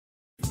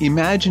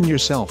Imagine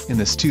yourself in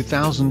this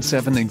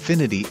 2007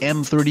 Infiniti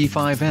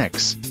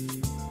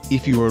M35X.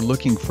 If you are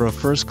looking for a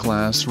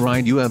first-class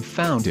ride, you have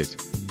found it.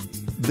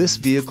 This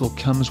vehicle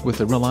comes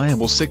with a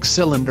reliable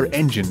 6-cylinder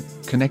engine,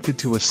 connected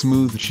to a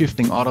smooth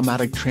shifting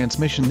automatic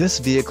transmission. This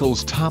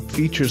vehicle's top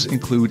features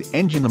include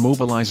engine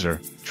immobilizer,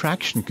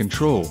 traction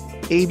control,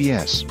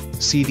 ABS,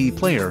 CD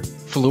player,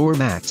 floor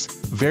mats,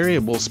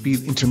 variable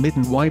speed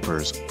intermittent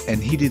wipers,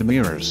 and heated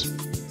mirrors.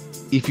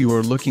 If you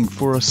are looking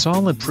for a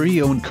solid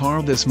pre-owned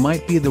car, this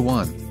might be the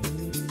one.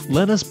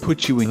 Let us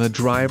put you in the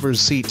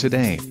driver's seat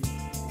today.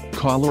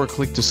 Call or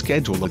click to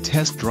schedule a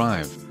test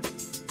drive.